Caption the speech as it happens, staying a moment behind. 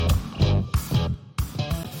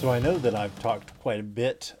So I know that I've talked quite a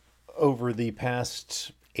bit over the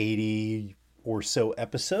past 80 or so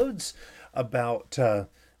episodes about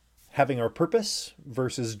having our purpose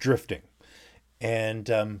versus drifting.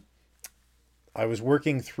 And I was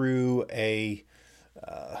working through a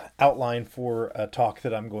outline for a talk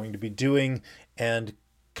that I'm going to be doing and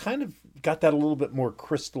kind of got that a little bit more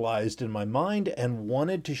crystallized in my mind and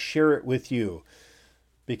wanted to share it with you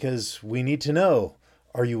because we need to know,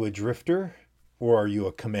 are you a drifter or are you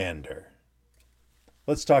a commander?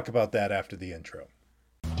 Let's talk about that after the intro.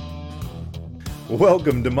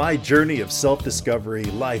 Welcome to my journey of self-discovery,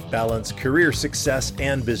 life balance, career success,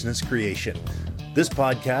 and business creation. This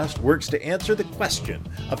podcast works to answer the question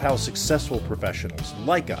of how successful professionals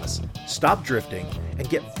like us stop drifting and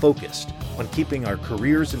get focused on keeping our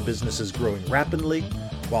careers and businesses growing rapidly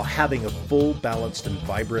while having a full, balanced, and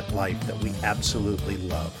vibrant life that we absolutely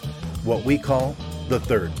love. What we call the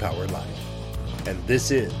Third Power Life. And this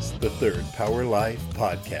is the Third Power Life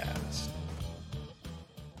Podcast.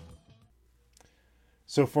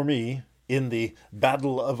 So for me, in the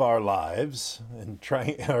battle of our lives and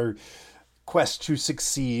trying our quest to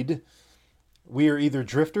succeed, we are either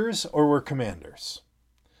drifters or we're commanders.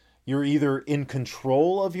 You're either in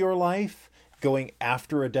control of your life, going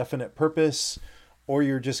after a definite purpose, or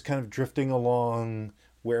you're just kind of drifting along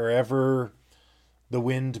wherever the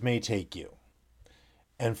wind may take you.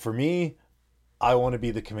 And for me, I want to be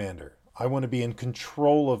the commander. I want to be in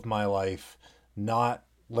control of my life, not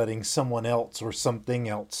letting someone else or something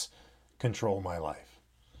else control my life.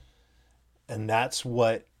 And that's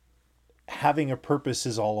what having a purpose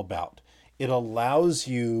is all about. It allows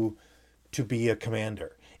you to be a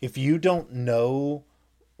commander. If you don't know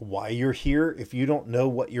why you're here, if you don't know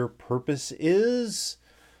what your purpose is,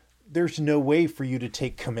 there's no way for you to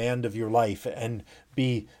take command of your life and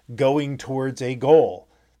be going towards a goal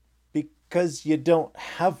because you don't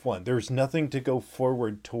have one. There's nothing to go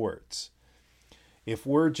forward towards. If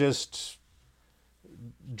we're just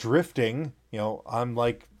drifting, I'm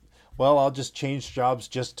like, well, I'll just change jobs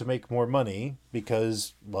just to make more money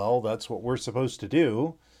because, well, that's what we're supposed to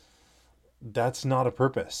do. That's not a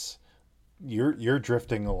purpose. You're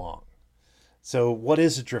drifting along. So what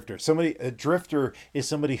is a drifter? A drifter is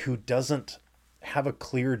somebody who doesn't have a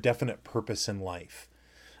clear, definite purpose in life.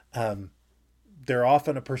 They're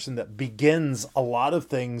often a person that begins a lot of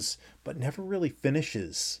things, but never really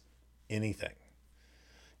finishes anything.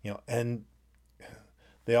 And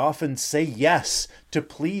they often say yes to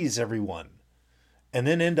please everyone and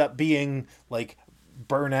then end up being like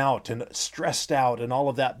burnout and stressed out and all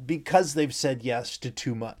of that because they've said yes to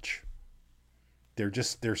too much.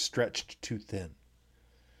 They're stretched too thin.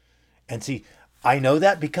 And see, I know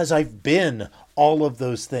that because I've been all of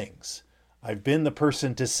those things. I've been the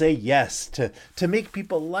person to say yes, to make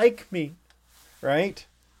people like me, right?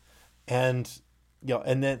 And,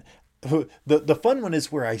 and then the fun one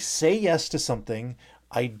is where I say yes to something,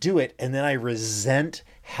 I do it, and then I resent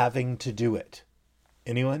having to do it.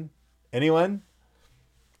 Anyone?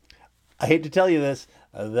 I hate to tell you this,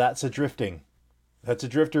 that's a drifting. That's a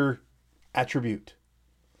drifter attribute.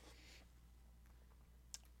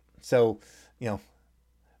 So,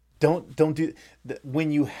 don't do,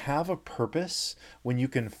 when you have a purpose, when you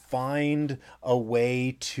can find a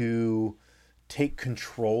way to take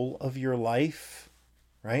control of your life,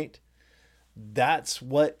 right? That's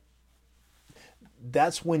when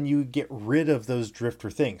you get rid of those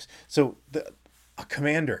drifter things. So a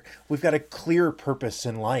commander, we've got a clear purpose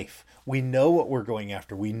in life. We know what we're going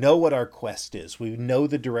after. We know what our quest is. We know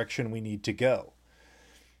the direction we need to go.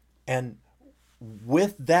 And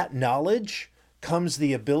with that knowledge comes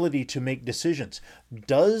the ability to make decisions.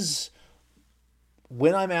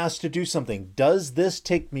 When I'm asked to do something, does this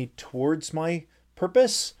take me towards my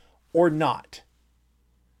purpose or not?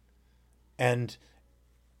 And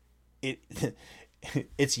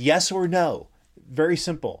it's yes or no. Very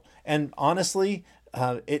simple. And honestly,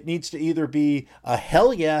 it needs to either be a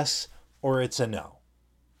hell yes or it's a no.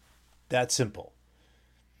 That simple.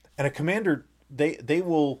 And a commander,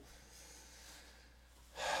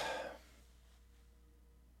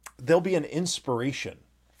 they'll be an inspiration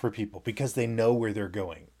for people because they know where they're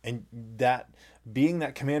going. And that being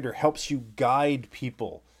that commander helps you guide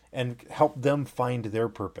people and help them find their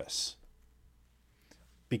purpose.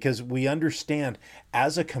 Because we understand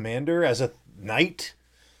as a commander, as a knight,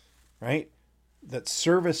 right, that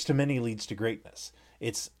service to many leads to greatness.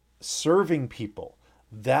 It's serving people.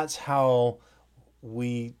 That's how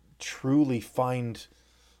we truly find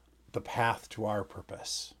the path to our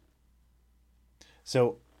purpose.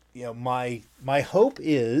 So, my hope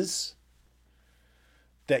is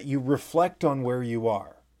that you reflect on where you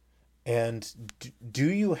are And do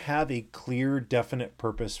you have a clear, definite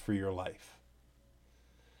purpose for your life?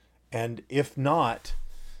 And if not,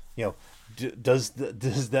 does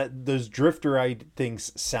those drifter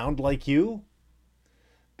things sound like you?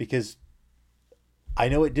 Because I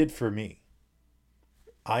know it did for me.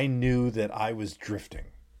 I knew that I was drifting,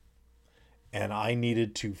 and I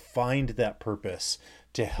needed to find that purpose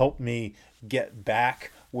to help me get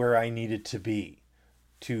back where I needed to be,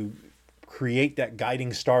 to create that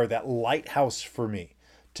guiding star, that lighthouse for me,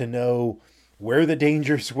 to know where the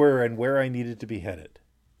dangers were and where I needed to be headed.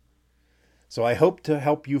 So I hope to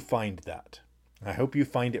help you find that. I hope you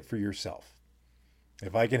find it for yourself.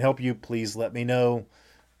 If I can help you, please let me know.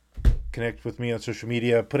 Connect with me on social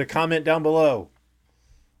media. Put a comment down below.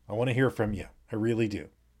 I want to hear from you. I really do.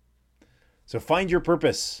 So find your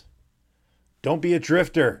purpose. Don't be a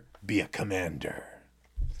drifter. Be a commander.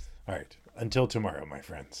 All right. Until tomorrow, my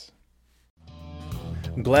friends.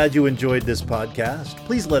 I'm glad you enjoyed this podcast.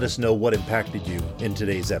 Please let us know what impacted you in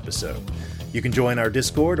today's episode. You can join our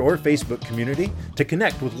Discord or Facebook community to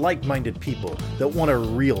connect with like-minded people that want a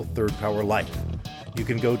real Third Power life. You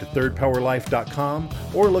can go to thirdpowerlife.com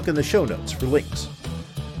or look in the show notes for links.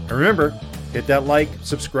 And remember, hit that like,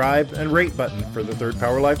 subscribe, and rate button for the Third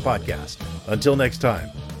Power Life podcast. Until next time.